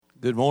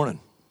Good morning.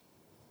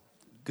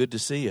 Good to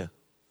see you.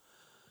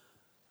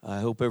 I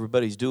hope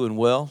everybody's doing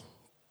well.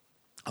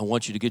 I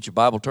want you to get your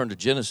Bible turned to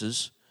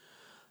Genesis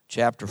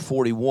chapter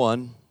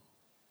 41,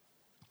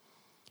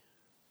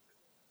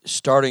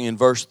 starting in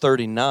verse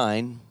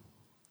 39.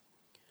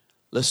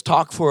 Let's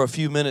talk for a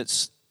few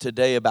minutes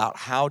today about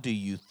how do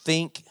you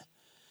think,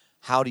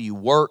 how do you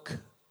work,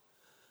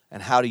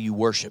 and how do you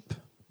worship.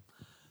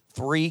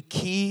 Three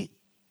key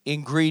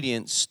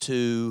ingredients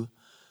to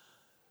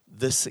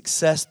the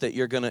success that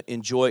you're going to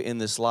enjoy in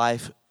this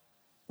life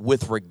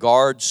with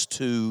regards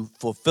to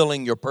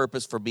fulfilling your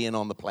purpose for being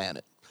on the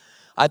planet.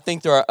 I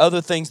think there are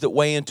other things that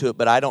weigh into it,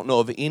 but I don't know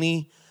of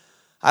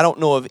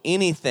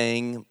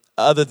anything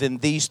other than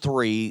these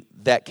three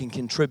that can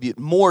contribute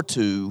more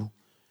to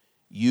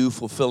you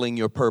fulfilling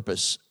your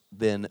purpose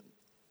than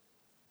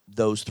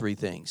those three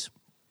things.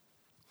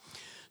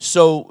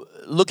 So,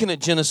 looking at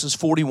Genesis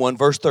 41,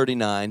 verse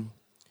 39,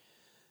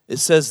 it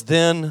says,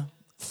 "Then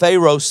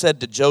Pharaoh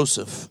said to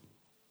Joseph,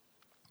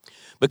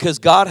 'Because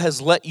God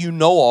has let you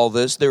know all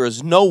this, there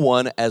is no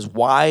one as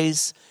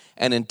wise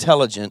and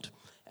intelligent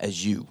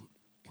as you.'"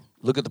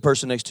 Look at the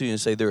person next to you and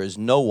say, "There is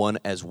no one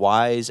as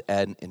wise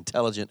and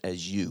intelligent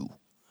as you."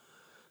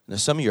 Now,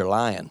 some of you are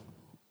lying.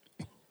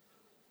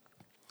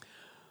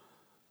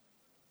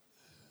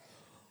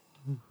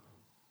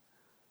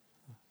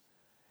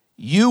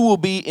 "You will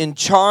be in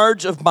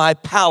charge of my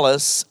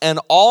palace, and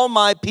all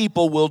my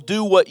people will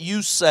do what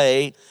you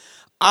say.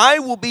 I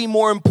will be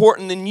more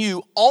important than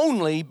you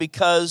only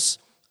because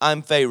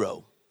I'm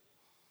Pharaoh."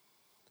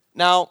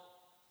 Now,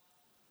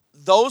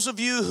 those of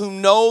you who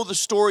know the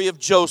story of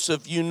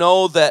Joseph, you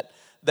know that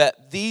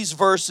these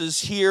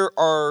verses here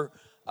are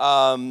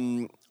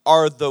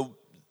the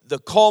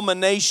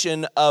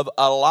culmination of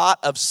a lot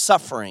of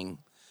suffering.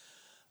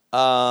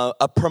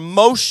 A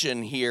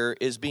promotion here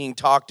is being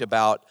talked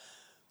about,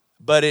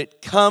 but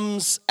it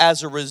comes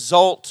as a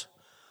result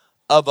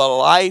of a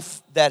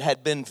life that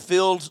had been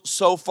filled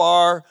so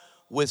far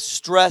with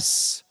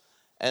stress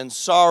and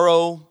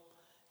sorrow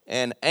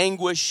and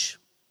anguish,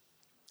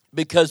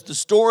 because the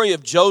story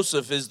of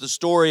Joseph is the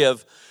story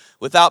of,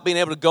 without being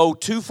able to go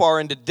too far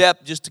into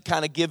depth, just to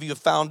kind of give you a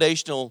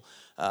foundational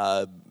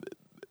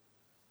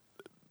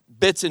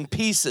bits and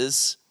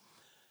pieces.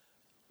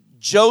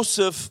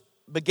 Joseph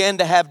began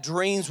to have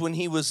dreams when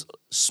he was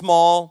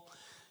small,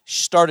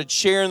 started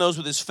sharing those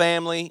with his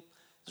family.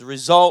 As a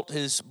result,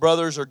 his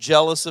brothers are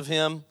jealous of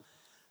him.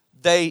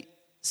 They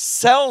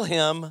sell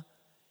him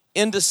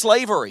into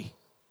slavery.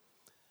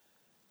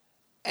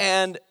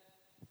 And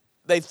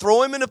they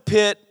throw him in a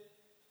pit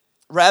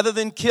rather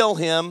than kill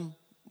him,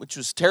 which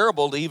was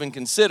terrible to even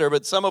consider,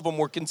 but some of them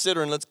were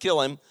considering, let's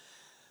kill him.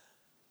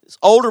 His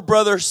older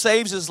brother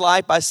saves his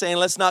life by saying,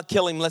 let's not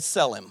kill him, let's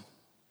sell him.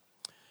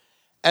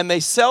 And they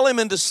sell him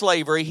into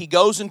slavery. He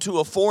goes into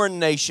a foreign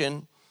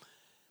nation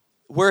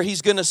where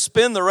he's going to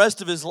spend the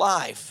rest of his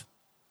life.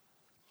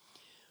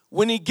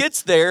 When he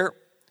gets there,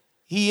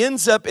 he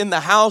ends up in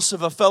the house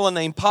of a fellow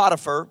named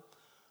Potiphar,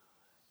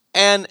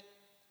 and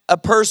a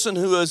person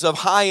who is of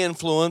high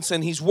influence,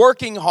 and he's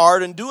working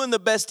hard and doing the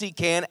best he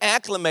can,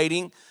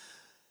 acclimating.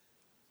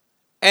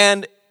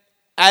 And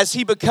as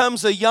he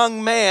becomes a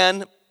young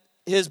man,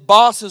 his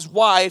boss's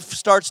wife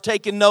starts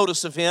taking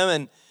notice of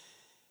him,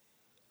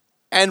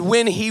 and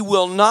when he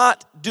will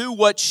not do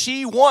what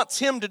she wants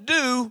him to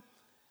do,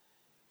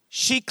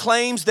 she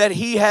claims that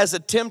he has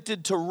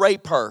attempted to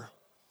rape her.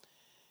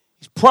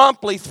 He's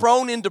promptly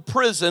thrown into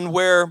prison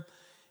where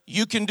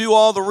you can do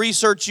all the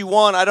research you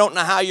want. I don't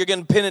know how you're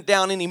going to pin it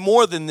down any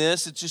more than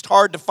this. It's just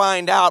hard to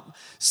find out.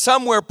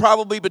 Somewhere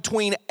probably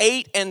between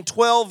 8 and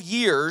 12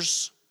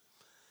 years,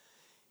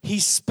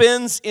 he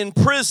spends in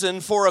prison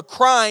for a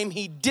crime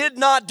he did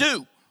not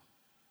do.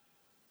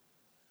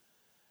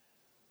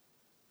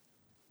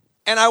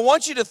 And I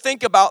want you to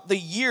think about the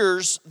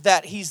years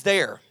that he's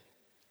there,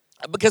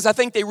 because I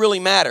think they really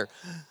matter.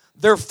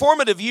 They're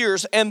formative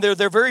years, and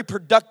they're very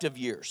productive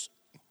years.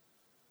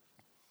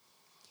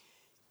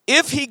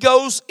 If he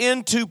goes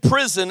into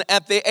prison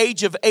at the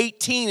age of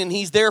 18 and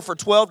he's there for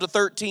 12 to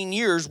 13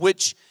 years,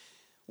 which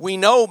we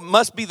know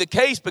must be the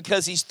case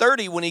because he's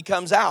 30 when he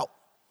comes out,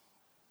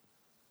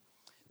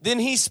 then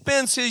he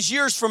spends his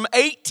years from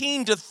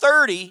 18 to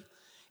 30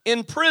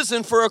 in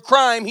prison for a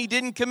crime he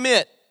didn't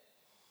commit.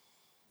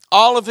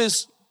 All of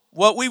his,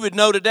 what we would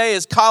know today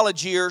as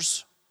college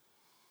years,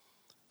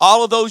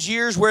 all of those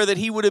years where that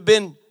he would have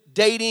been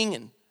dating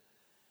and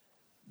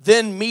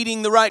then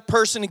meeting the right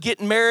person and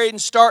getting married and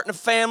starting a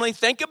family.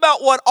 Think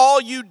about what all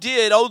you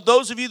did. Oh,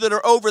 those of you that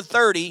are over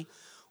 30,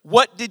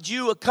 what did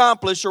you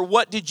accomplish, or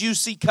what did you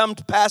see come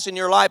to pass in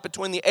your life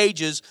between the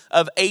ages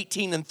of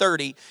 18 and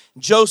 30?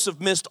 Joseph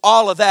missed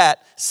all of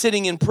that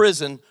sitting in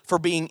prison for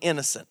being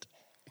innocent.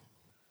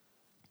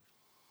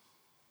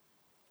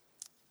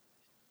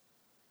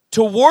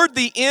 Toward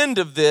the end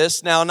of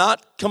this, now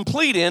not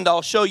complete end,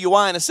 I'll show you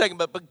why in a second,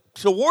 but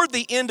toward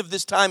the end of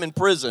this time in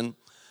prison,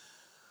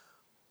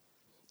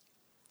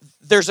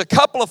 there's a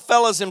couple of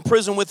fellas in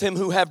prison with him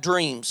who have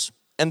dreams,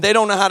 and they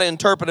don't know how to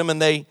interpret them,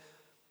 and they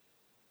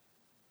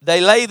they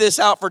lay this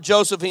out for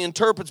Joseph. He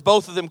interprets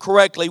both of them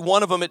correctly.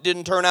 One of them it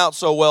didn't turn out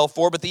so well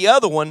for, but the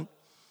other one,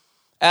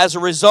 as a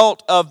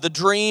result of the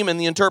dream and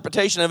the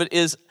interpretation of it,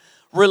 is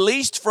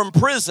released from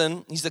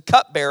prison. He's the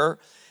cupbearer.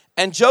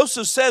 And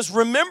Joseph says,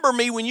 remember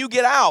me when you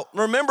get out.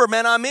 Remember,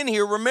 man, I'm in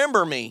here.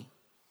 Remember me.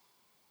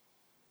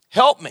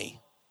 Help me.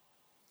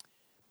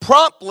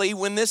 Promptly,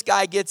 when this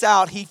guy gets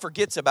out, he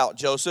forgets about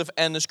Joseph.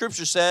 And the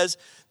scripture says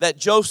that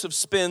Joseph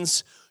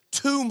spends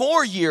 2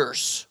 more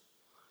years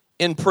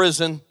in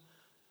prison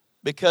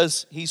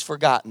because he's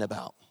forgotten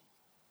about.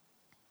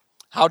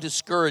 How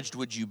discouraged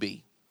would you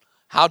be?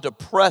 How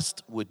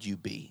depressed would you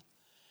be?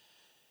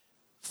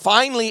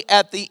 Finally,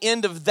 at the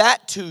end of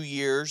that 2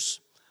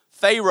 years,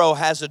 Pharaoh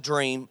has a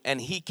dream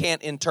and he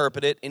can't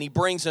interpret it. And he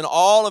brings in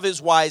all of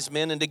his wise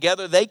men and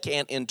together they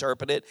can't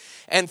interpret it.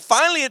 And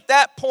finally at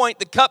that point,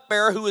 the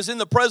cupbearer who is in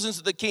the presence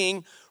of the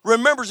king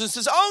remembers and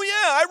says, oh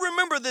yeah, I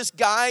remember this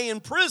guy in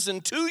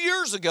prison 2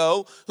 years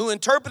ago who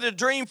interpreted a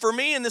dream for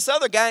me and this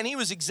other guy, and he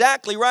was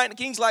exactly right. And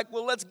the king's like,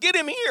 well, let's get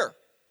him here.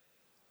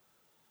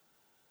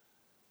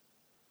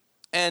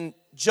 And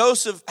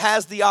Joseph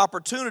has the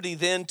opportunity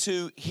then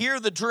to hear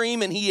the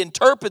dream and he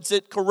interprets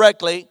it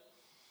correctly.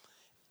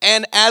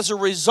 And as a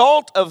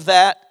result of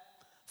that,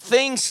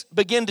 things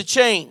begin to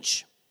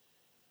change.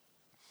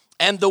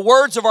 And the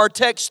words of our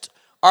text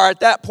are at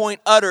that point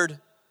uttered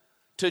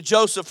to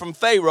Joseph from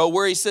Pharaoh,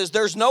 where he says,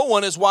 there's no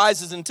one as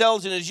wise, as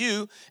intelligent as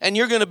you, and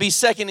you're going to be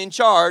second in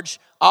charge.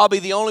 I'll be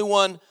the only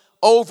one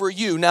over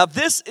you. Now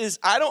this is,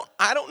 I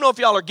don't know if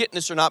y'all are getting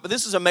this or not, but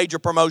this is a major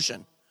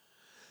promotion.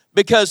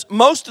 Because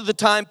most of the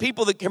time,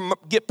 people that can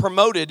get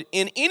promoted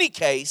in any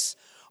case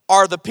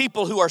are the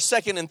people who are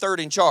second and third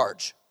in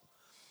charge.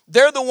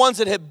 They're the ones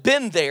that have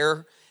been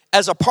there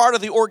as a part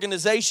of the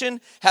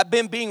organization, have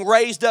been being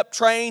raised up,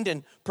 trained,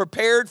 and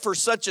prepared for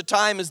such a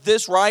time as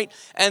this, right?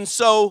 And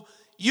so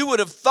you would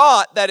have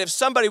thought that if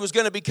somebody was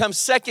going to become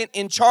second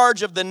in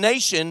charge of the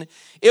nation,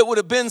 it would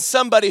have been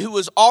somebody who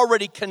was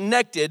already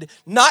connected,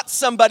 not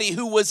somebody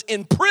who was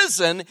in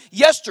prison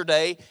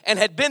yesterday and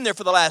had been there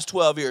for the last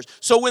 12 years.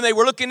 So when they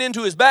were looking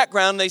into his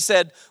background, they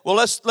said, well,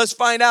 let's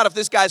find out if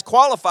this guy's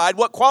qualified.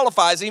 What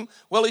qualifies him?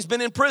 Well, he's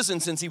been in prison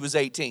since he was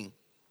 18.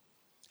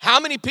 How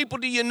many people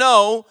do you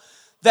know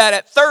that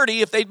at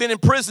 30, if they'd been in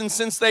prison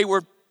since they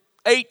were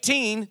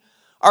 18,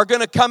 are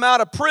going to come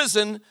out of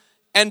prison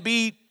and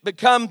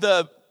become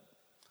the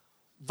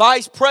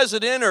vice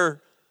president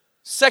or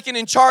second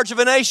in charge of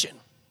a nation?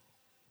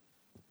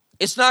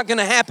 It's not going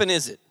to happen,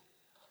 is it?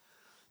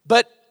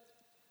 But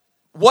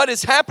what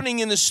is happening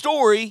in the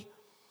story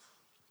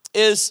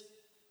is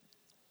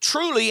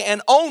truly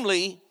and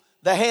only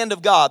the hand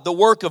of God, the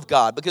work of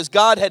God, because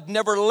God had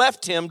never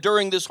left him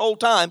during this whole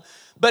time,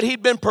 but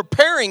he'd been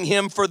preparing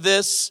him for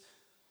this,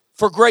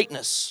 for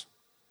greatness.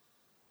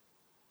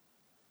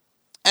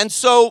 And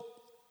so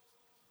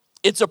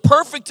it's a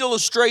perfect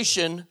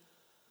illustration,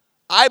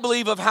 I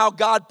believe, of how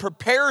God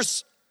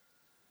prepares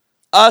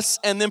us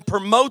and then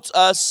promotes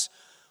us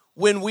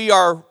when we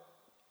are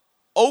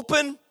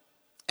open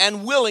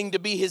and willing to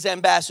be his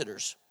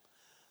ambassadors.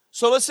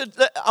 So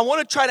I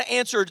want to try to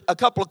answer a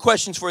couple of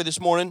questions for you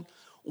this morning.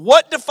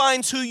 What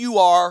defines who you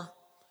are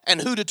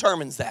and who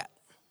determines that?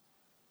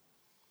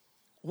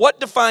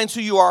 What defines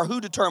who you are? Who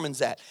determines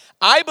that?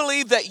 I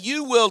believe that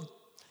you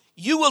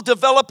will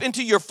develop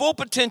into your full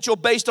potential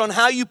based on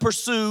how you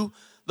pursue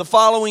the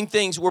following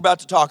things we're about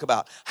to talk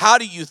about. How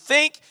do you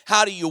think?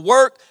 How do you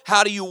work?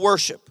 How do you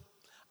worship?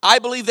 I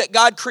believe that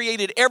God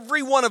created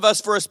every one of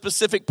us for a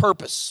specific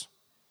purpose.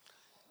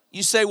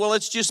 You say, well,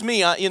 it's just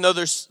me.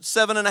 There's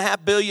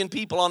 7.5 billion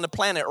people on the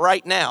planet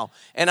right now,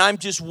 and I'm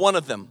just one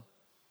of them.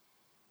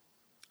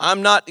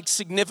 I'm not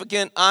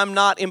significant, I'm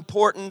not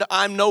important,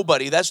 I'm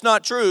nobody. That's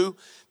not true,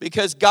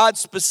 because God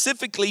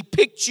specifically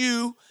picked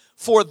you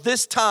for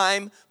this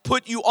time,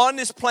 put you on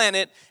this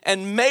planet,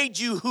 and made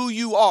you who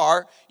you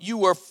are. You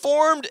were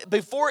formed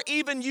before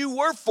even you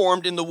were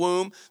formed in the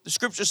womb. The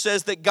scripture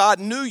says that God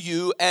knew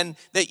you and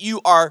that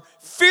you are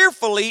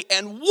fearfully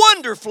and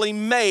wonderfully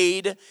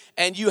made,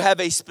 and you have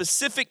a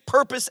specific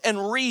purpose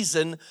and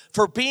reason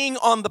for being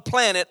on the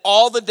planet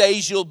all the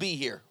days you'll be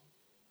here.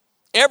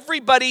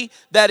 Everybody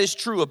that is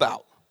true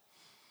about.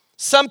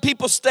 Some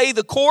people stay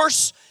the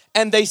course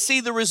and they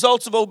see the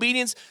results of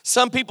obedience.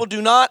 Some people do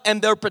not,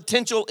 and their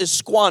potential is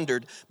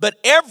squandered. But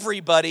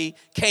everybody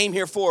came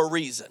here for a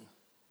reason.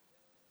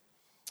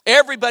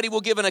 Everybody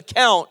will give an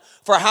account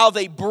for how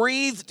they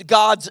breathed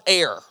God's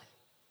air.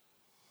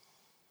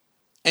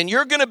 And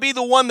you're going to be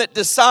the one that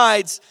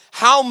decides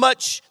how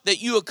much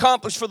that you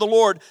accomplish for the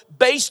Lord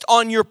based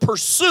on your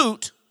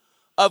pursuit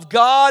of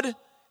God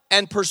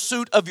and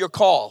pursuit of your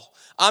call.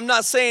 I'm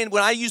not saying,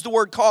 when I use the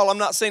word call, I'm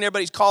not saying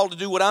everybody's called to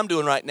do what I'm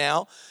doing right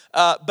now.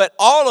 But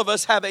all of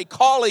us have a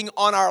calling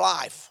on our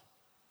life.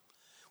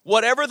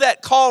 Whatever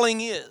that calling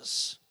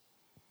is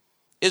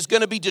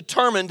going to be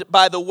determined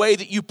by the way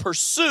that you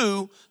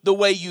pursue, the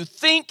way you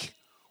think,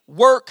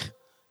 work,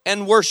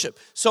 and worship.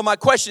 So my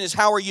question is,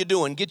 how are you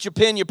doing? Get your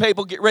pen, your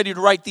paper, get ready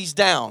to write these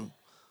down.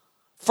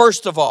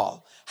 First of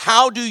all,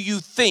 how do you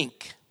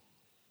think?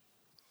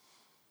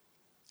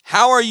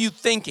 How are you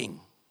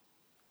thinking?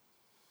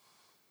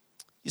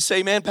 You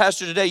say, man,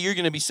 Pastor, today you're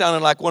going to be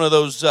sounding like one of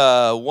those,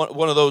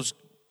 one of those,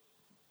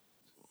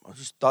 I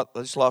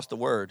just lost the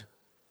word,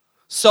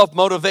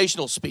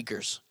 self-motivational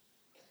speakers.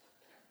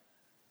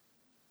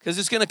 Because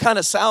it's going to kind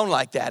of sound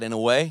like that in a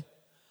way.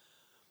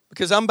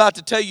 Because I'm about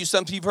to tell you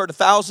something you've heard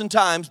 1,000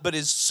 times, but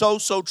is so,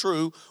 so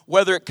true,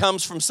 whether it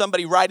comes from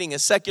somebody writing a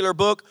secular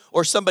book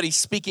or somebody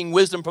speaking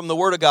wisdom from the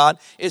Word of God,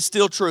 it's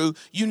still true.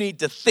 You need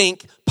to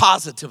think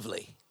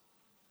positively.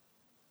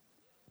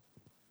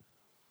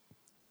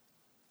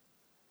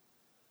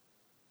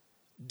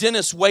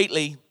 Dennis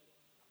Waitley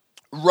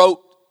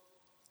wrote,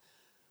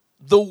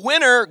 "The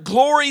winner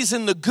glories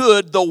in the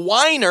good, the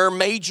whiner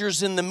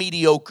majors in the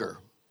mediocre."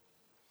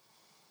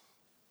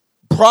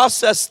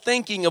 Process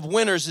thinking of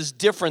winners is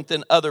different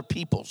than other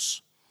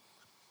people's.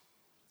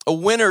 A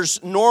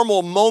winner's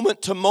normal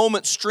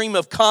moment-to-moment stream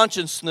of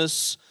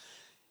consciousness,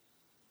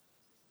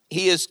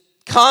 he is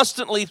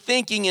constantly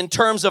thinking in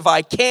terms of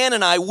I can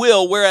and I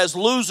will, whereas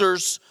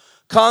losers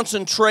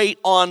concentrate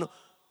on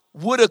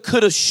woulda,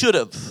 coulda,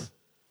 should've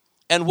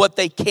and what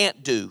they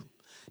can't do.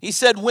 He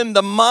said, when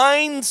the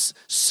mind's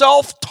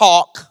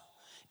self-talk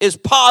is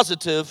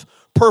positive,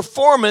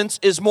 performance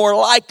is more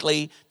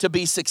likely to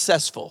be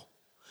successful.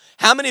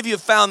 How many of you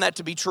have found that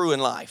to be true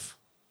in life?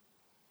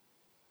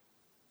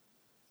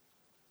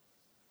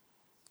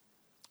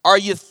 Are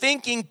you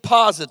thinking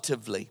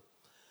positively?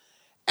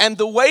 And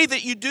the way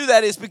that you do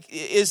that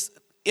is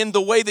in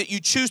the way that you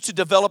choose to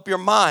develop your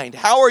mind.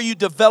 How are you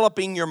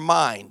developing your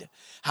mind?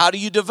 How do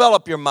you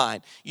develop your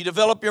mind? You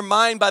develop your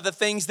mind by the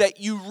things that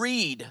you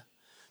read,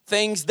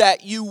 things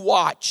that you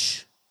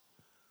watch,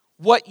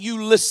 what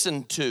you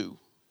listen to,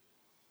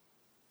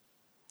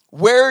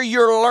 where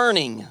you're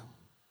learning.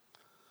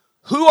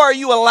 Who are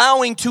you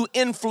allowing to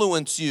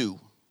influence you?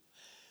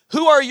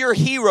 Who are your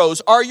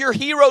heroes? Are your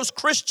heroes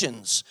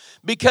Christians?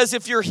 Because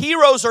if your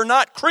heroes are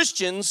not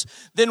Christians,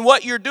 then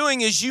what you're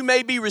doing is you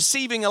may be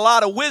receiving a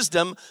lot of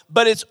wisdom,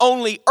 but it's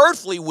only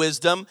earthly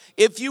wisdom.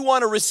 If you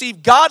want to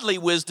receive godly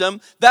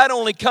wisdom, that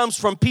only comes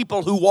from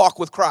people who walk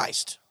with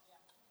Christ.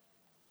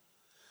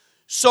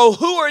 So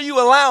who are you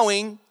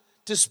allowing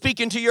to speak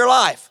into your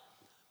life?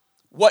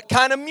 What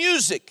kind of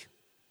music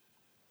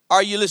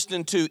are you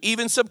listening to,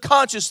 even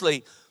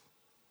subconsciously?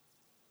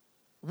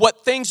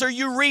 What things are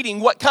you reading?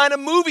 What kind of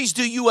movies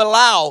do you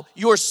allow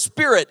your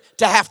spirit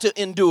to have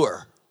to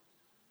endure?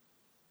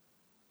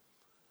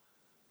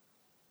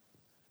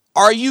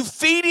 Are you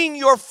feeding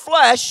your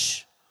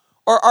flesh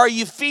or are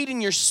you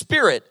feeding your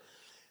spirit?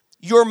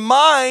 Your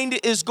mind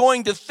is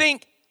going to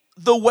think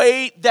the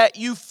way that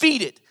you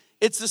feed it.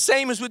 It's the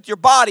same as with your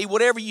body.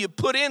 Whatever you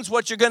put in is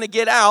what you're going to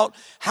get out.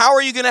 How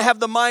are you going to have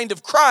the mind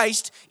of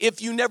Christ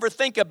if you never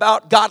think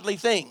about godly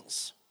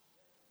things?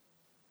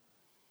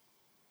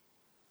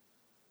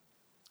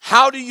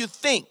 How do you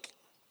think?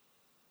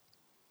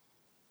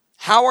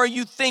 How are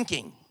you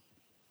thinking?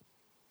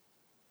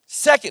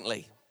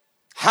 Secondly,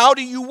 how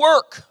do you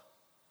work?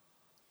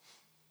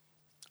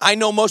 I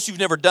know most of you have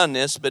never done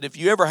this, but if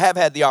you ever have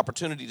had the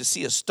opportunity to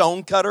see a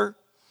stone cutter,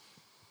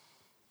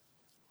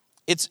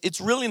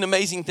 it's really an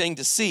amazing thing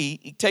to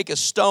see. You take a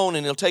stone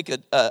and he'll take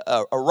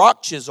a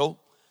rock chisel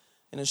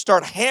and he'll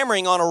start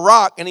hammering on a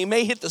rock, and he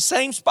may hit the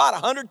same spot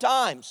 100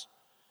 times.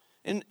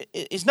 And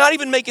he's not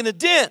even making a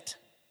dent.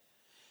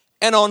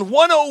 And on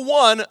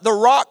 101, the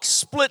rock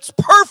splits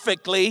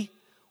perfectly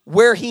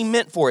where he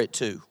meant for it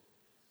to.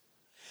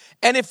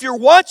 And if you're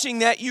watching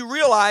that, you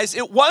realize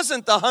it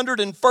wasn't the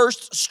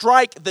 101st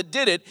strike that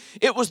did it.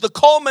 It was the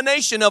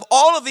culmination of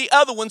all of the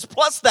other ones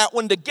plus that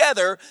one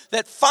together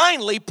that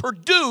finally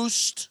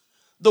produced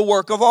the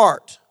work of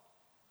art.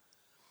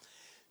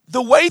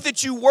 The way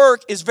that you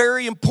work is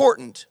very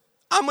important.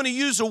 I'm going to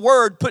use a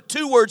word, put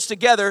two words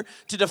together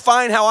to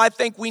define how I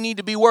think we need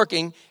to be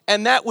working,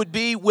 and that would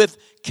be with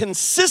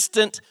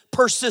consistent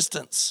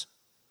persistence.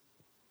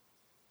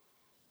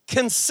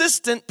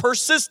 Consistent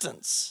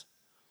persistence.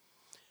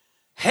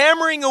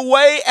 Hammering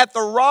away at the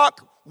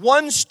rock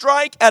one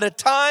strike at a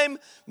time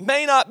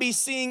may not be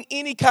seeing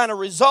any kind of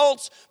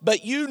results,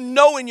 but you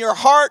know in your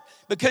heart,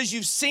 because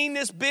you've seen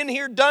this, been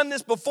here, done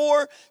this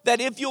before, that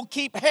if you'll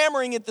keep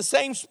hammering at the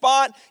same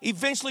spot,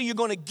 eventually you're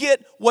going to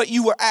get what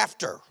you were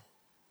after.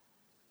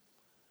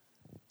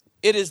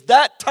 It is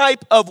that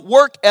type of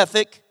work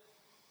ethic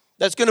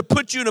that's going to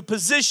put you in a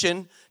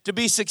position to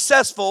be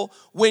successful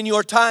when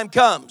your time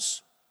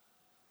comes.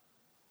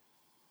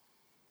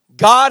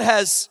 God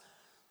has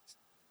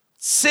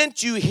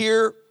sent you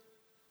here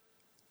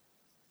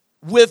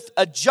with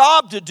a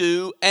job to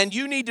do, and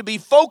you need to be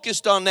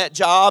focused on that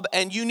job,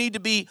 and you need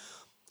to be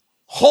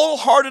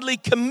wholeheartedly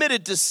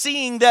committed to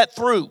seeing that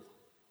through.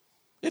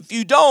 If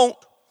you don't,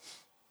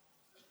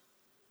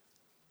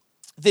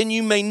 then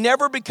you may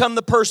never become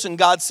the person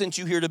God sent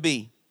you here to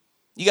be.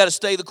 You got to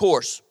stay the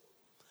course.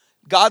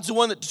 God's the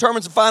one that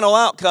determines the final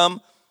outcome.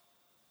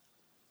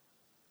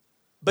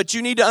 But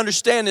you need to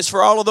understand this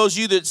for all of those of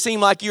you that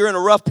seem like you're in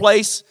a rough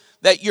place.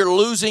 that you're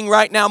losing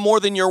right now more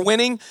than you're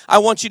winning, I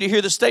want you to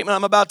hear the statement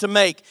I'm about to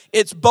make.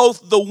 It's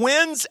both the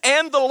wins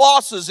and the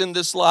losses in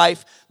this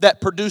life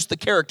that produce the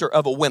character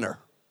of a winner.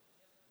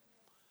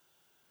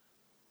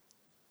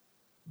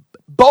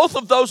 Both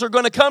of those are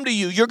going to come to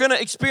you. You're going to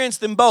experience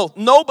them both.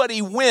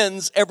 Nobody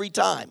wins every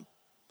time.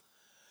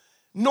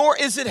 Nor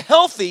is it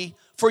healthy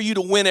for you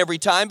to win every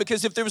time,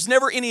 because if there was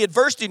never any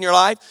adversity in your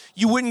life,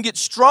 you wouldn't get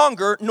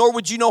stronger, nor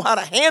would you know how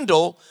to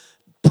handle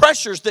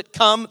pressures that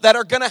come that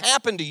are going to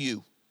happen to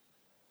you.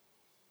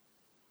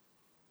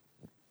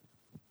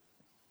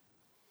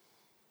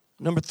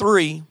 Number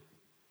 3,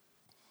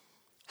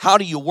 how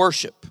do you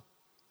worship?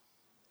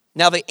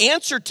 Now, the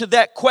answer to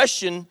that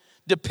question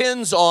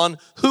depends on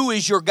who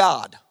is your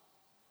God.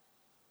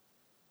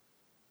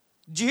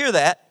 Did you hear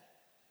that?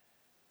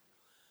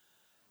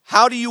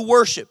 How do you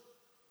worship?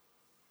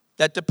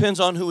 That depends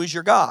on who is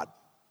your God.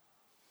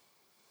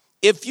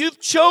 If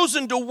you've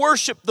chosen to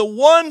worship the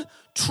one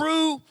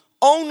true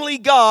only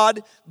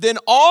God, then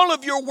all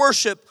of your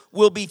worship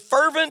will be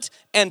fervent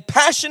and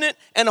passionate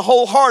and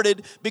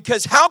wholehearted,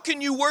 because how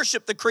can you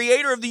worship the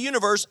creator of the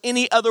universe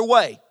any other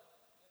way?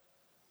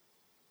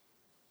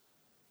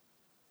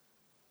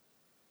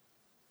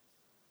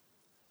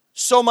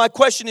 So my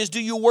question is,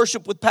 do you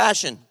worship with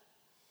passion?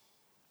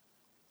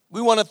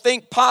 We want to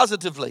think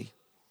positively.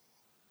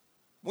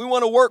 We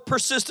want to work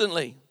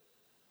persistently.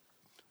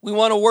 We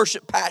want to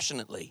worship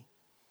passionately.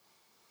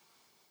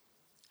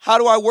 How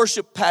do I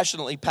worship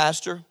passionately,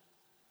 Pastor?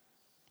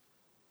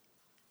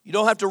 You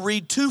don't have to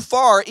read too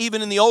far,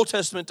 even in the Old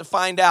Testament, to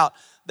find out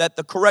that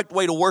the correct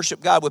way to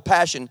worship God with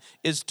passion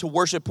is to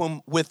worship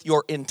Him with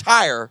your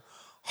entire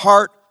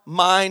heart,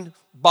 mind,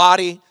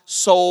 body,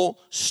 soul,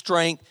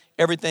 strength,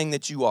 everything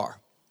that you are.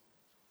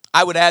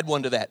 I would add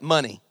one to that,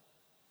 money.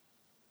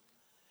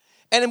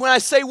 And when I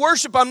say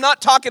worship, I'm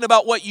not talking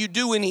about what you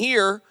do in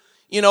here,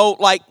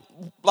 like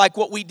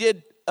what we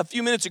did a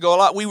few minutes ago. A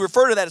lot, we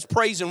refer to that as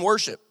praise and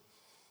worship.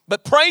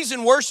 But praise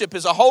and worship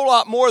is a whole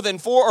lot more than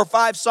 4 or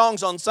 5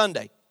 songs on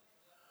Sunday.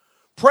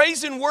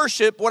 Praise and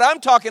worship, what I'm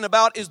talking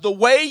about is the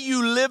way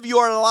you live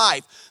your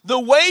life. The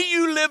way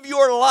you live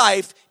your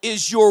life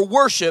is your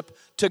worship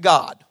to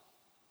God.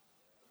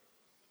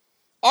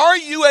 Are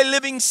you a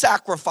living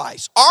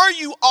sacrifice? Are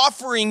you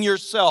offering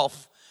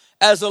yourself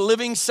as a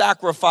living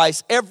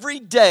sacrifice every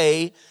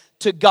day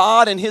to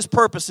God and His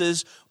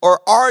purposes? Or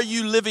are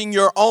you living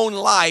your own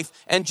life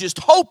and just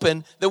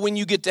hoping that when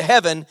you get to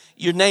heaven,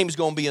 your name's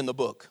going to be in the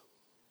book?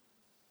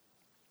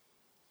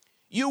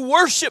 You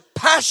worship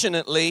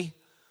passionately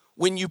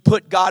when you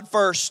put God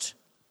first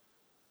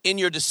in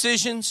your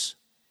decisions,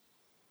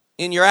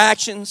 in your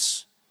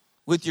actions,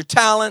 with your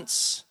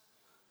talents,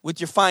 with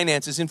your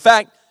finances. In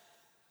fact,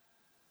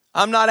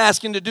 I'm not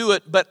asking to do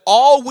it, but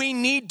all we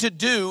need to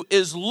do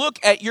is look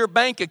at your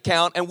bank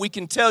account and we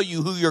can tell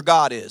you who your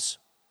God is.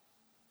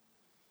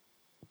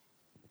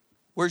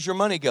 Where's your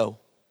money go?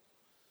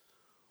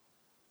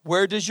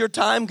 Where does your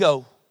time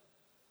go?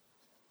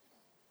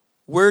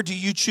 Where do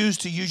you choose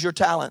to use your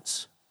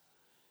talents?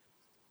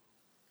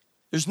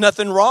 There's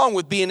nothing wrong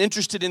with being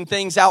interested in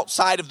things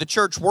outside of the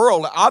church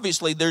world.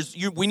 Obviously,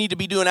 we need to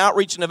be doing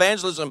outreach and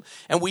evangelism,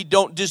 and we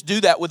don't just do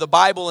that with a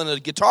Bible and a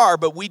guitar,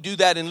 but we do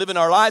that in living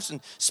our lives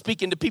and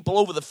speaking to people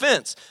over the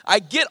fence. I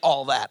get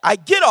all that.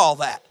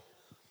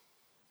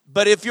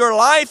 But if your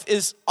life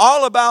is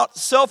all about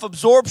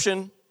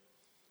self-absorption,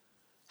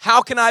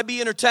 how can I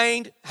be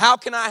entertained? How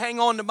can I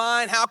hang on to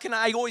mine? How can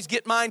I always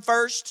get mine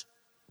first?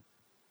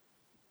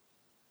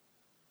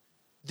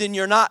 Then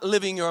you're not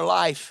living your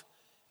life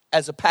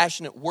as a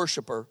passionate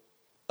worshiper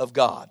of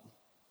God.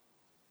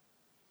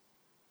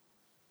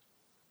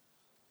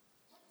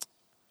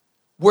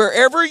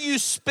 Wherever you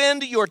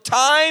spend your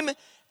time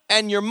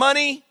and your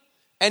money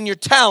and your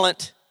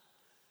talent,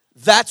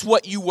 that's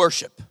what you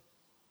worship.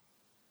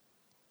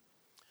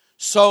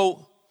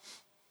 So,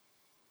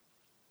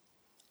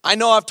 I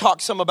know I've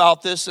talked some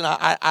about this, and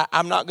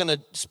I'm not going to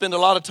spend a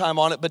lot of time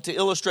on it, but to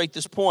illustrate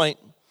this point,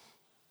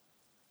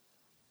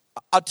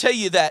 I'll tell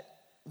you that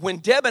when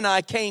Deb and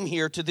I came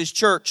here to this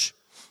church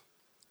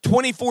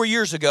 24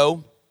 years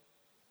ago,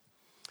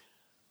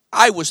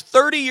 I was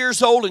 30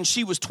 years old and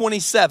she was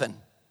 27.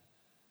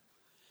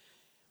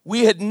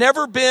 We had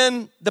never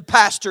been the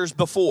pastors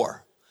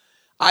before.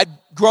 I'd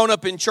grown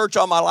up in church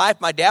all my life.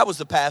 My dad was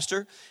the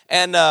pastor.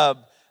 And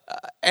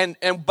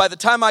by the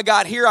time I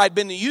got here, I'd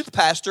been the youth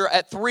pastor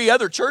at 3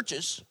 other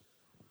churches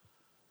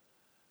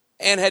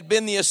and had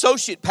been the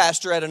associate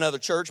pastor at another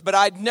church. But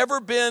I'd never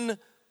been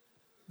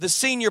the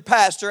senior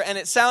pastor, and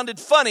it sounded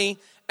funny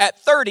at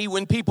 30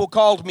 when people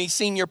called me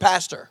senior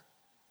pastor.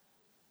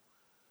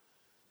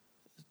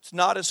 It's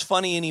not as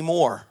funny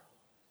anymore.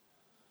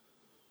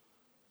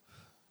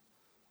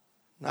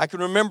 I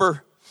can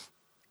remember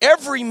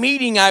every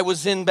meeting I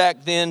was in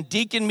back then,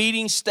 deacon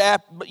meetings,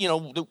 staff,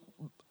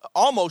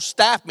 almost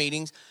staff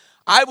meetings.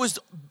 I was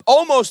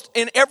almost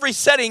in every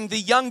setting the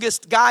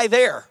youngest guy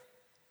there.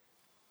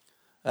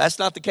 That's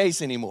not the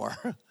case anymore.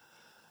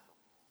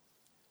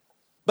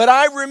 But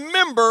I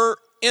remember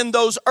in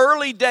those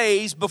early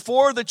days,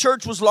 before the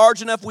church was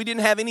large enough, we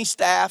didn't have any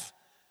staff.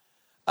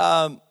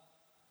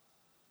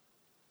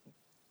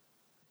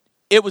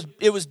 It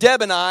was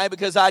Deb and I,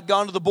 because I'd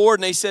gone to the board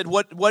and they said,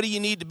 what do you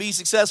need to be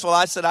successful?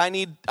 I said, I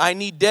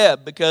need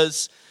Deb,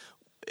 because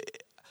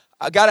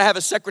I got to have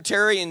a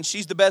secretary, and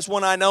she's the best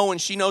one I know, and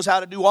she knows how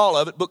to do all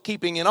of it,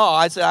 bookkeeping and all.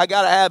 I said,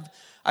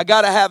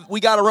 we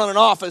got to run an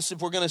office if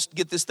we're going to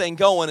get this thing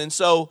going. And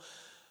so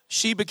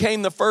she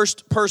became the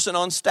first person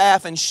on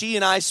staff, and she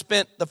and I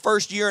spent the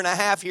first year and a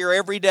half here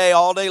every day,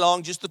 all day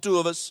long, just the two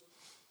of us,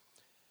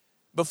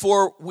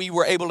 before we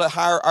were able to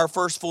hire our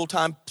first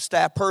full-time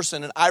staff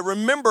person. And I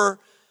remember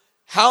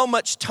how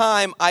much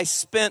time I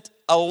spent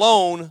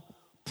alone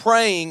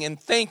praying and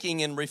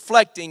thinking and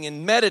reflecting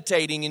and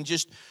meditating, and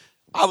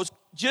I was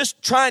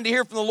just trying to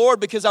hear from the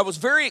Lord, because I was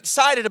very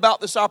excited about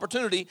this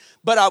opportunity,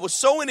 but I was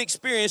so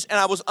inexperienced and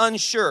I was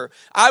unsure.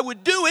 I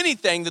would do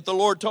anything that the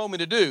Lord told me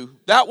to do.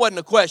 That wasn't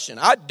a question.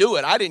 I'd do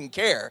it. I didn't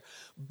care.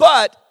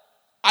 But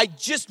I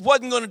just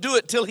wasn't going to do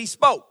it till He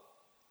spoke.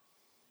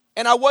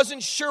 And I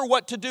wasn't sure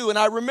what to do. And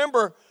I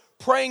remember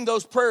praying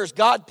those prayers.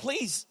 God,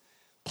 please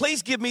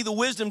give me the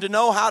wisdom to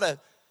know how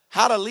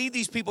to lead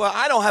these people.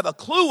 I don't have a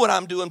clue what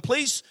I'm doing.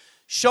 Please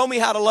show me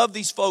how to love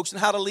these folks and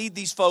how to lead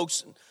these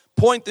folks and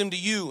point them to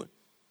you.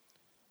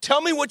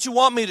 Tell me what you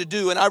want me to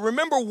do. And I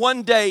remember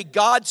one day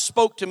God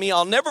spoke to me.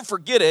 I'll never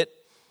forget it.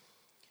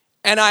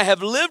 And I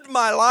have lived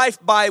my life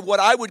by what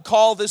I would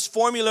call this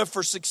formula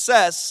for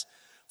success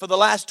for the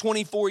last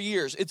 24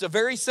 years. It's a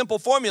very simple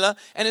formula,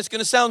 and it's going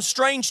to sound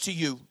strange to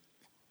you.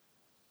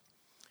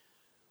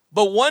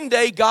 But one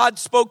day God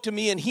spoke to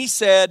me and He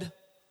said,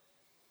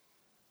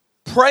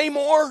 pray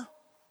more,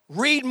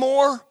 read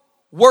more,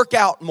 work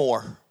out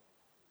more.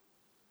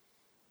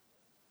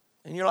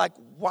 And you're like,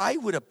 why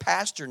would a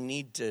pastor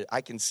need to?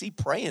 I can see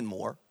praying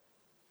more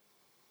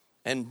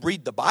and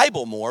read the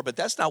Bible more, but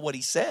that's not what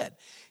He said.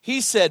 He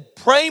said,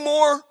 pray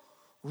more,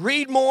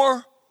 read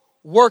more,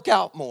 work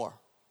out more.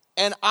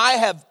 And I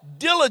have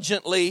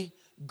diligently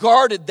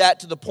guarded that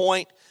to the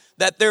point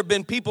that there have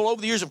been people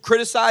over the years have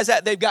criticized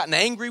that. They've gotten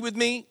angry with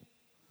me.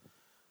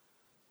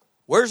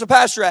 Where's the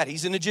pastor at?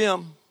 He's in the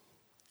gym.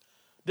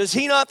 Does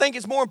he not think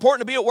it's more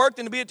important to be at work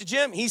than to be at the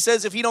gym? He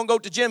says if he don't go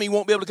to the gym, he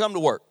won't be able to come to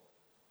work.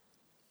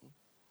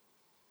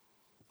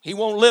 He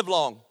won't live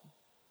long.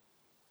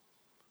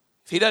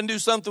 If he doesn't do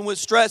something with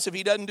stress, if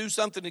he doesn't do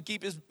something to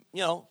keep his,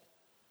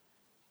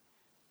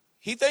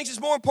 he thinks it's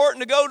more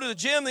important to go to the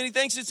gym than he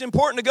thinks it's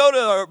important to go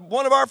to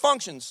one of our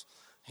functions.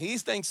 He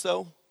thinks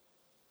so.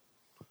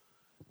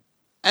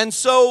 And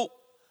so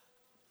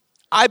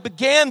I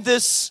began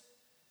this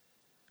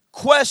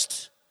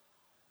quest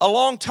a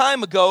long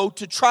time ago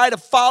to try to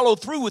follow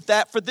through with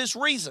that for this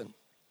reason.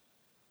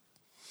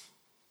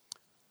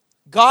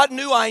 God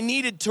knew I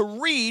needed to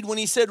read. When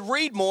He said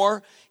read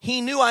more, He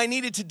knew I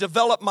needed to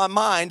develop my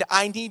mind.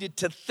 I needed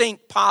to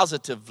think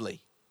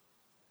positively.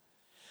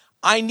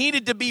 I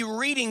needed to be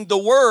reading the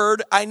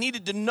Word. I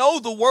needed to know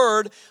the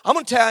Word. I'm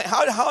going to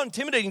tell you, how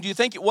intimidating do you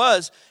think it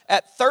was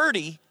at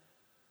 30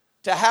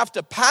 to have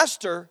to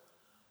pastor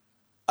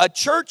a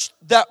church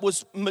that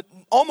was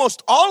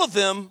almost all of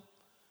them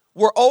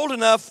were old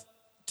enough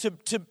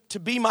to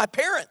be my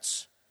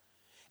parents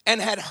and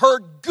had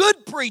heard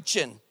good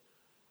preaching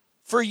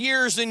for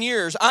years and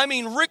years. I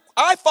mean,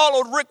 I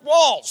followed Rick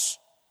Walls.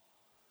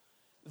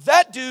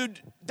 That dude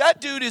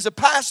is a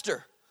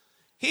pastor.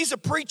 He's a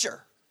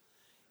preacher.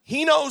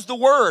 He knows the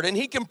Word and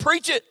he can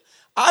preach it.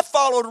 I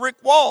followed Rick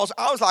Walls.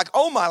 I was like,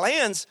 oh my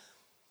lands,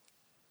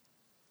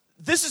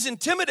 this is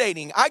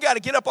intimidating. I got to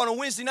get up on a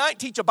Wednesday night,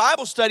 teach a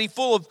Bible study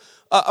full of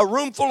a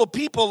room full of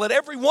people that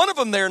every one of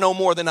them there know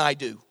more than I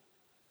do.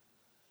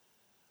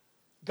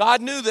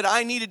 God knew that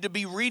I needed to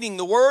be reading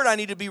the Word. I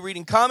needed to be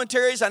reading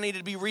commentaries. I needed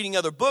to be reading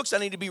other books. I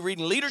needed to be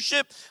reading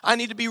leadership. I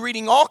needed to be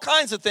reading all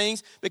kinds of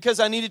things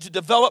because I needed to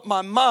develop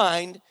my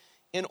mind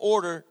in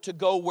order to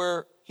go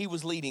where He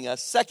was leading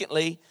us.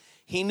 Secondly,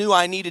 He knew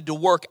I needed to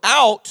work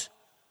out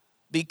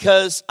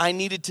because I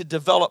needed to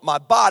develop my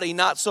body,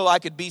 not so I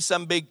could be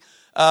some big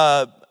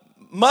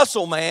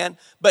muscle man,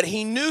 but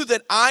He knew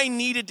that I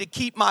needed to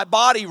keep my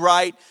body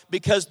right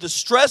because the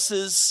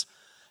stresses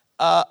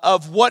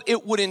of what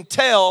it would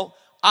entail,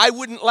 I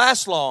wouldn't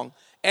last long.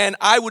 And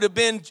I would have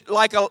been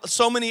like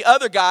so many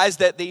other guys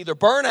that they either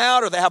burn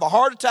out or they have a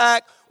heart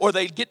attack or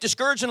they get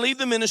discouraged and leave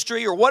the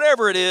ministry or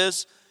whatever it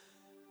is.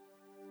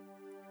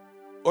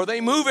 Or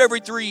they move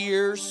every 3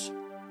 years.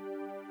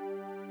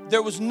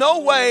 There was no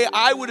way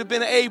I would have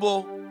been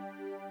able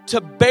to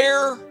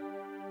bear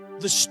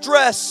the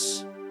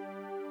stress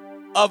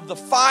of the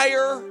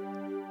fire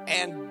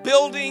and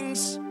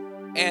buildings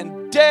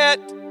and debt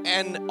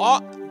and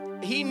all.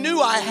 He knew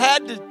I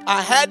had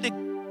to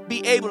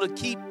be able to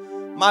keep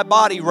my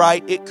body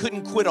right. It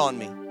couldn't quit on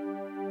me.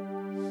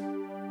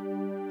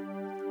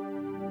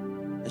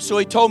 And so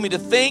He told me to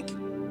think.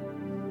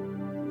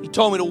 He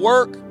told me to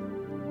work.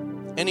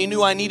 And He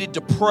knew I needed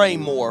to pray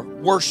more,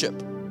 worship.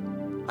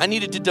 I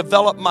needed to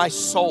develop my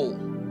soul.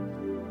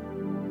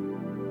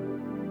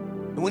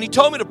 And when He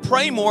told me to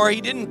pray more, He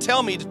didn't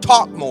tell me to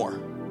talk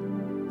more.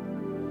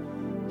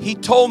 He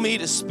told me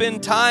to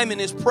spend time in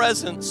His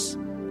presence,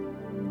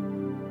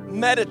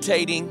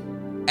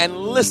 meditating and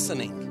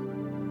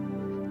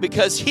listening,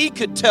 because He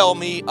could tell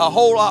me a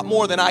whole lot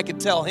more than I could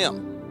tell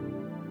Him.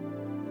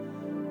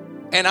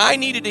 And I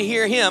needed to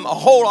hear Him a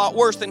whole lot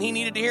worse than He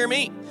needed to hear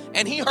me.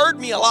 And He heard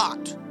me a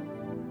lot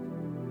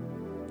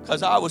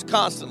because I was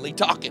constantly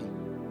talking.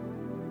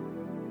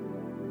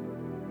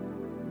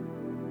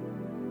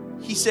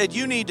 He said,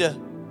 you need to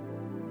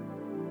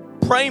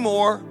pray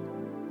more,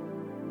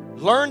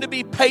 learn to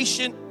be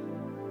patient.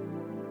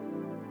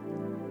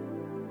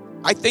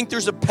 I think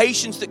there's a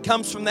patience that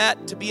comes from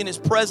that, to be in His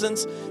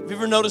presence. Have you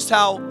ever noticed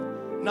how,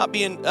 not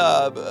being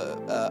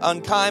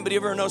unkind, but you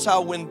ever notice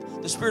how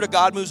when the Spirit of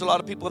God moves, a lot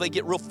of people, they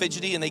get real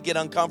fidgety and they get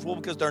uncomfortable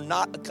because they're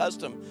not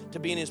accustomed to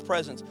being in His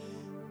presence.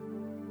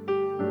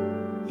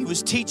 He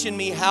was teaching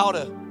me how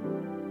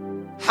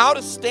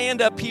to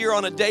stand up here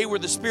on a day where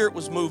the Spirit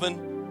was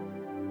moving,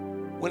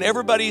 when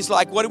everybody's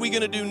like, what are we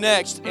going to do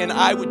next? And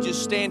I would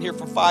just stand here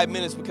for 5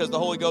 minutes because the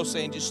Holy Ghost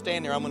saying, just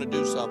stand there, I'm going to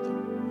do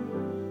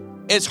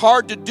something. It's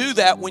hard to do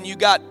that when you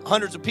got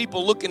hundreds of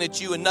people looking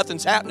at you and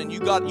nothing's happening. You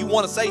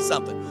want to say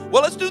something.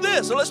 Well, let's do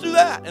this or let's do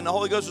that. And the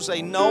Holy Ghost will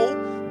say,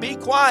 no, be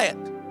quiet.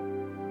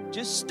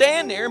 Just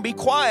stand there and be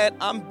quiet.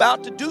 I'm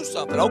about to do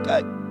something.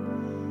 Okay.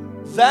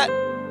 That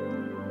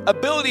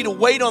ability to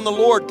wait on the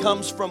Lord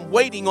comes from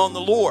waiting on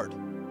the Lord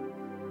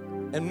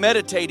and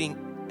meditating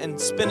and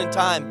spending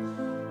time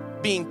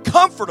being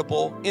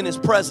comfortable in His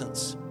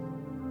presence.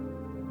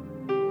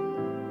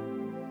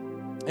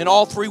 In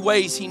all three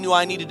ways, He knew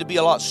I needed to be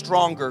a lot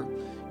stronger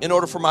in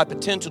order for my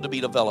potential to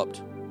be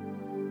developed.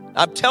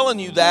 I'm telling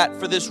you that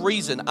for this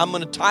reason. I'm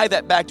going to tie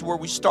that back to where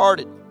we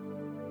started.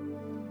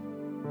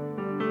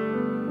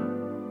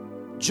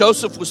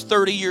 Joseph was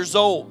 30 years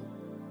old.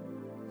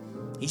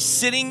 He's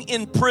sitting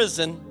in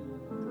prison.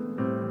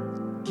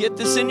 Get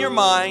this in your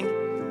mind.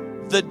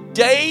 The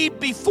day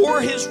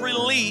before his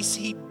release,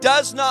 he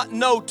does not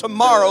know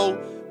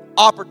tomorrow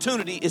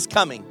opportunity is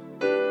coming.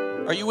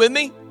 Are you with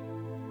me?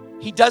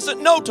 He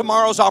doesn't know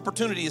tomorrow's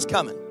opportunity is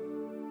coming.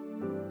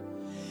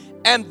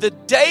 And the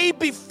day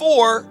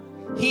before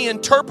he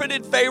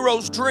interpreted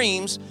Pharaoh's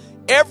dreams,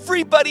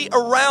 everybody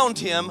around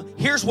him,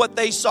 here's what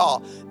they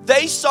saw.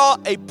 They saw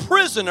a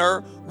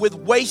prisoner with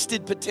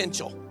wasted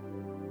potential.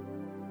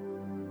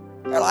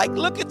 They're like,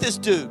 look at this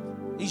dude.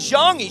 He's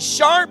young, he's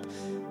sharp.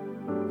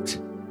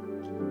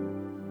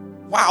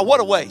 Wow, what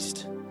a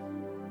waste.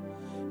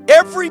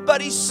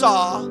 Everybody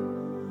saw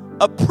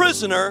a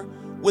prisoner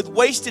with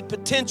wasted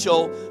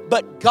potential,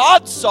 but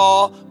God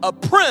saw a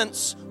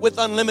prince with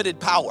unlimited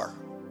power.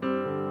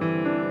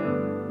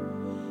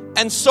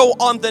 And so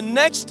on the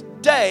next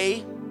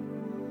day,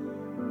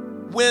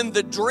 when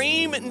the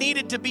dream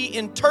needed to be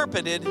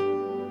interpreted,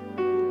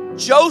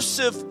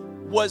 Joseph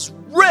was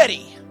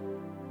ready.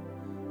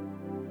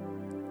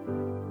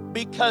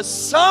 Because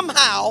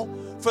somehow,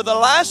 for the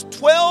last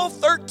 12,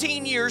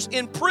 13 years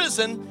in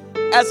prison,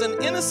 as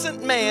an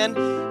innocent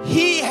man,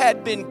 he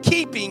had been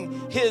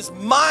keeping his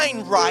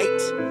mind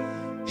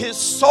right, his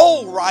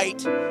soul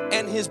right,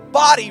 and his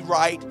body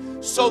right,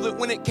 so that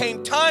when it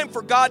came time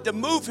for God to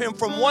move him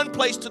from one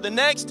place to the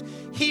next,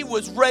 he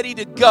was ready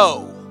to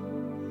go.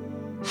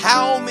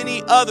 How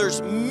many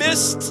others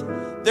missed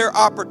their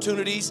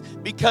opportunities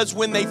because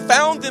when they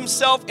found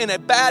themselves in a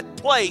bad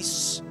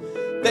place,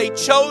 they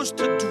chose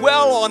to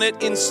dwell on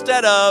it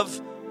instead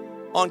of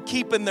on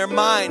keeping their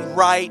mind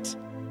right,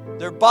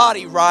 their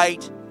body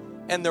right,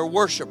 and their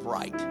worship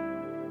right.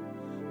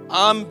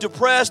 I'm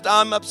depressed,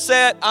 I'm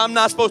upset, I'm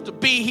not supposed to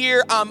be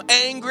here, I'm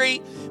angry.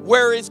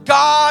 Where is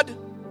God?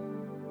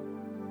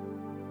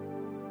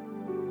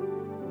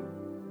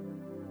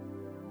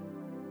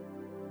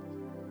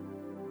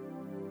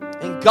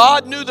 And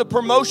God knew the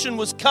promotion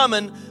was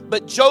coming,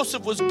 but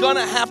Joseph was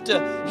gonna have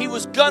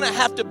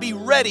to be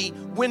ready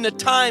when the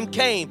time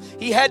came.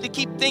 He had to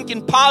keep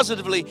thinking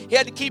positively. He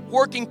had to keep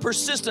working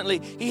persistently.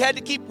 He had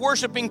to keep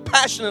worshiping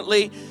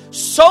passionately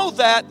so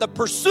that the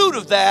pursuit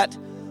of that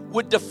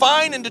would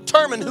define and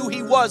determine who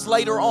he was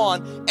later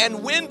on.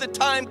 And when the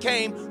time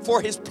came for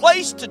his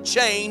place to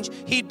change,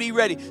 he'd be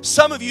ready.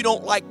 Some of you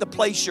don't like the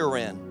place you're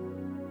in.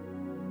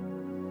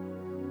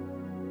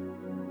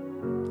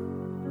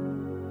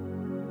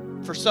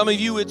 For some of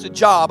you, it's a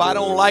job. I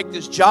don't like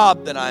this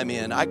job that I'm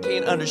in. I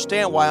can't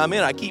understand why I'm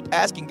in. I keep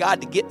asking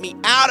God to get me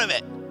out of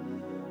it.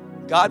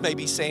 God may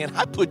be saying,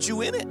 I put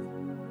you in it.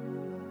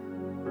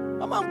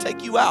 I'm going to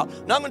take you out.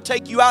 And I'm going to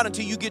take you out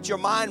until you get your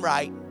mind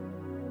right.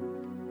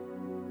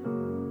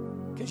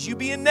 Because you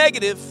being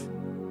negative,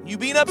 you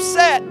being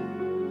upset,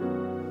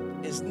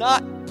 is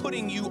not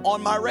putting you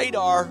on my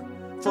radar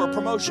for a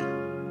promotion.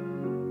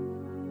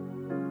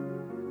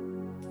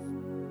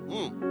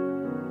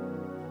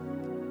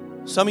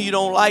 Some of you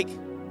don't like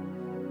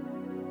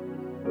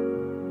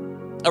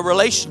a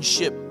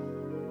relationship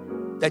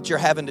that you're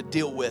having to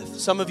deal with.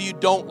 Some of you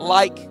don't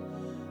like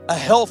a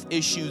health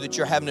issue that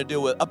you're having to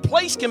deal with. A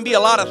place can be a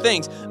lot of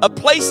things. A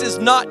place is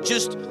not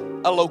just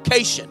a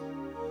location.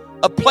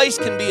 A place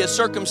can be a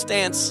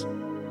circumstance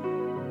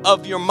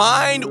of your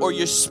mind or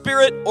your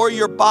spirit or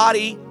your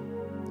body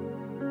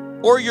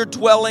or your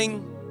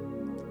dwelling.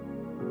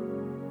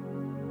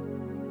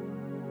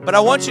 But I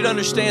want you to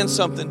understand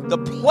something. The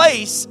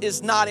place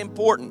is not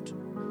important.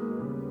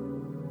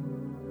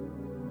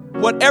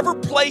 Whatever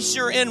place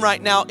you're in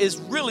right now is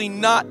really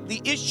not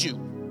the issue.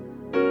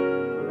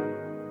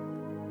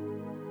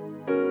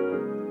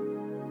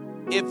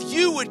 If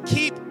you would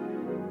keep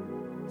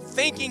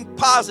thinking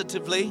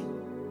positively,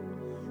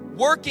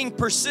 working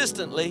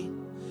persistently,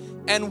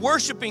 and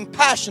worshiping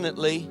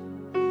passionately,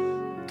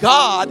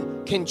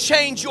 God can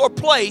change your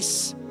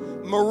place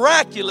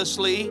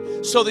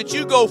miraculously so that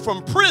you go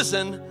from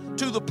prison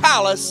to the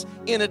palace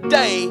in a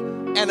day,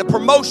 and a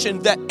promotion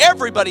that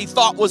everybody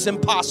thought was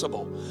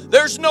impossible.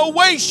 There's no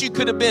way she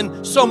could have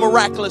been so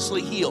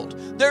miraculously healed.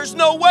 There's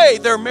no way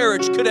their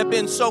marriage could have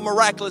been so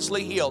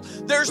miraculously healed.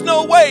 There's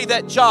no way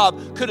that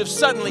job could have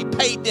suddenly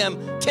paid them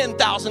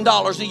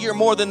 $10,000 a year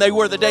more than they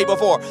were the day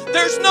before.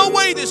 There's no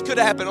way this could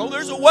have happened. Oh,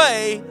 there's a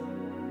way.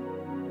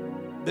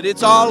 But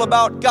it's all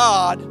about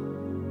God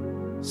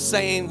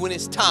saying when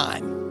it's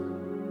time.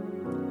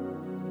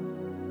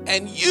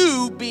 And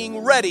you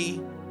being ready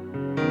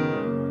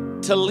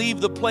to leave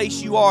the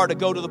place you are to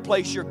go to the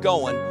place you're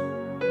going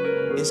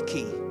is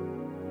key.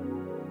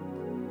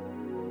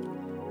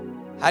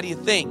 How do you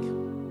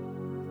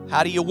think?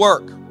 How do you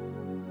work?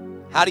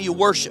 How do you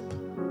worship?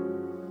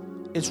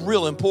 It's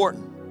real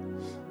important.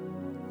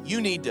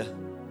 You need to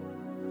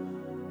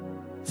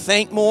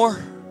think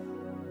more,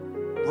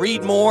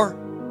 read more,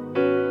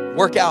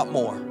 work out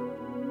more,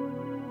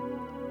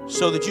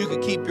 so that you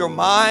can keep your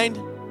mind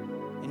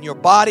and your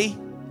body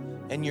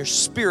and your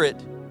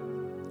spirit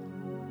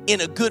in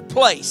a good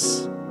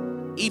place,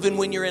 even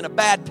when you're in a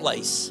bad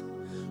place,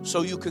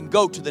 so you can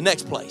go to the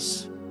next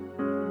place.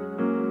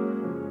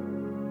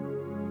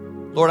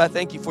 Lord, I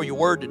thank you for your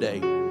word today.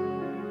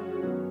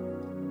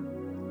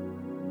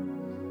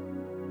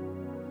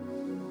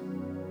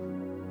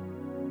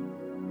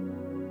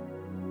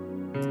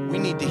 We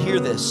need to hear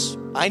this.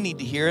 I need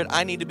to hear it.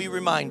 I need to be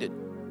reminded.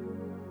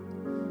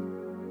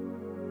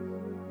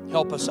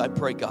 Help us, I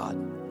pray,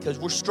 God, because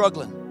we're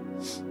struggling.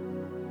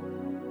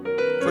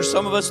 For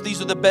some of us,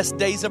 these are the best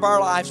days of our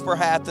lives,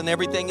 perhaps, and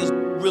everything is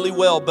really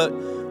well, but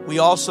we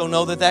also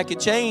know that that could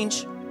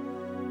change,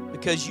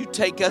 because you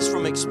take us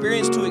from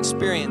experience to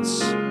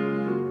experience.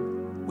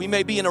 We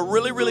may be in a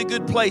really, really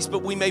good place,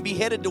 but we may be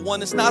headed to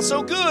one that's not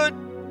so good.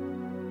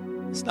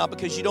 It's not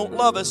because you don't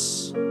love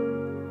us.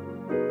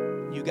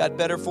 You got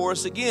better for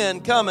us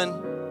again coming.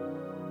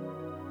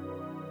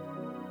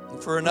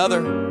 And for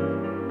another,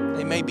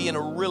 they may be in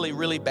a really,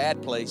 really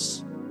bad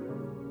place.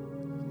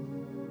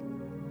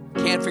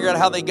 Can't figure out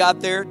how they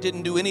got there.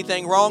 Didn't do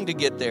anything wrong to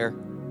get there.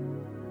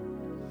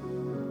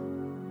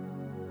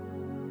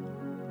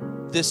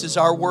 This is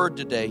our word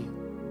today.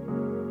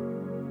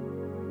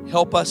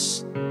 Help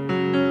us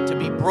to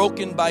be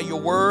broken by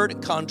your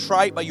word,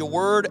 contrite by your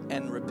word,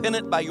 and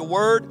repentant by your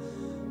word.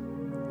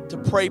 To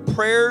pray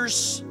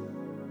prayers,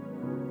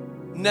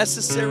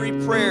 necessary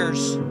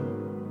prayers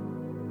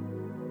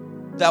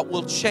that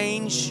will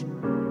change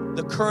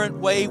the current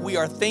way we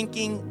are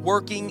thinking,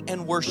 working,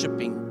 and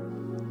worshiping,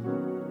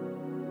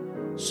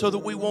 so that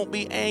we won't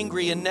be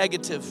angry and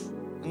negative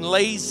and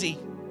lazy,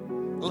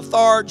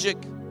 lethargic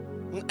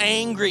and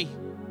angry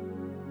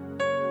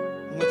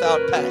and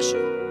without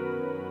passion.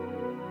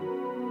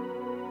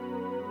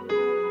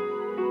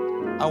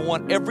 I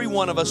want every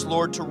one of us,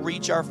 Lord, to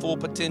reach our full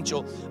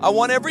potential. I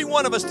want every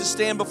one of us to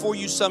stand before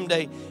you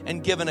someday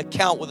and give an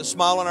account with a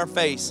smile on our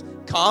face,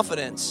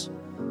 confidence.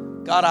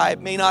 God, I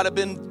may not have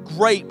been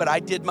great, but I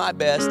did my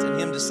best. And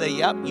him to say,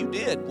 yep, you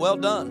did. Well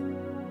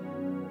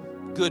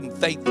done. Good and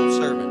faithful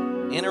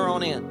servant. Enter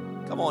on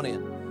in. Come on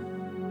in.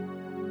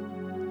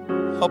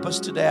 Help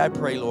us today, I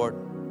pray, Lord,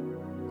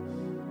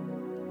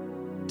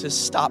 to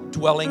stop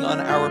dwelling on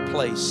our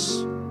place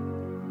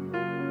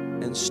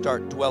and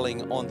start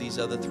dwelling on these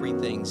other three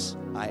things,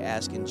 I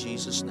ask in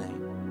Jesus'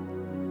 name.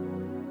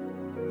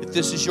 If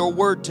this is your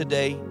word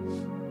today,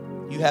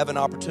 you have an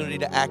opportunity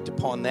to act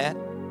upon that.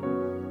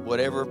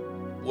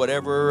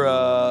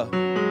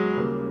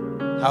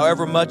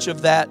 However much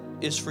of that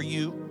is for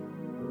you,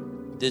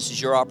 this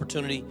is your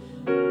opportunity.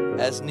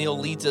 As Neil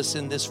leads us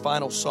in this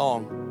final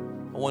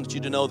song, I want you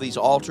to know these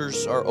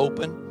altars are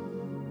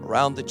open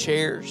around the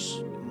chairs.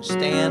 You can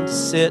stand,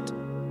 sit,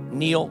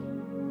 kneel.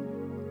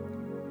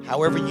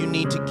 However you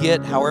need to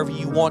get, however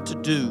you want to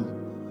do,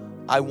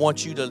 I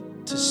want you to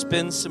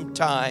spend some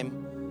time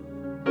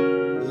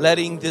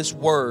letting this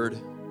word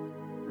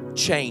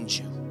change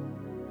you.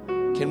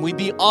 Can we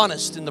be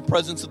honest in the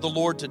presence of the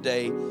Lord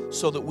today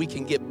so that we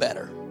can get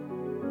better?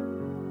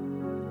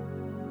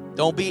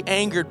 Don't be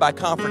angered by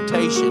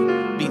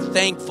confrontation. Be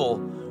thankful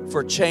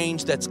for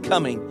change that's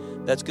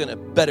coming, that's going to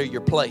better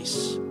your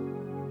place.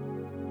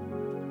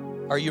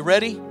 Are you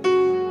ready?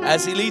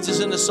 As he leads us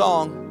in the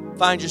song,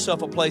 find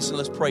yourself a place and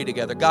let's pray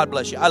together. God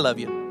bless you. I love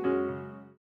you.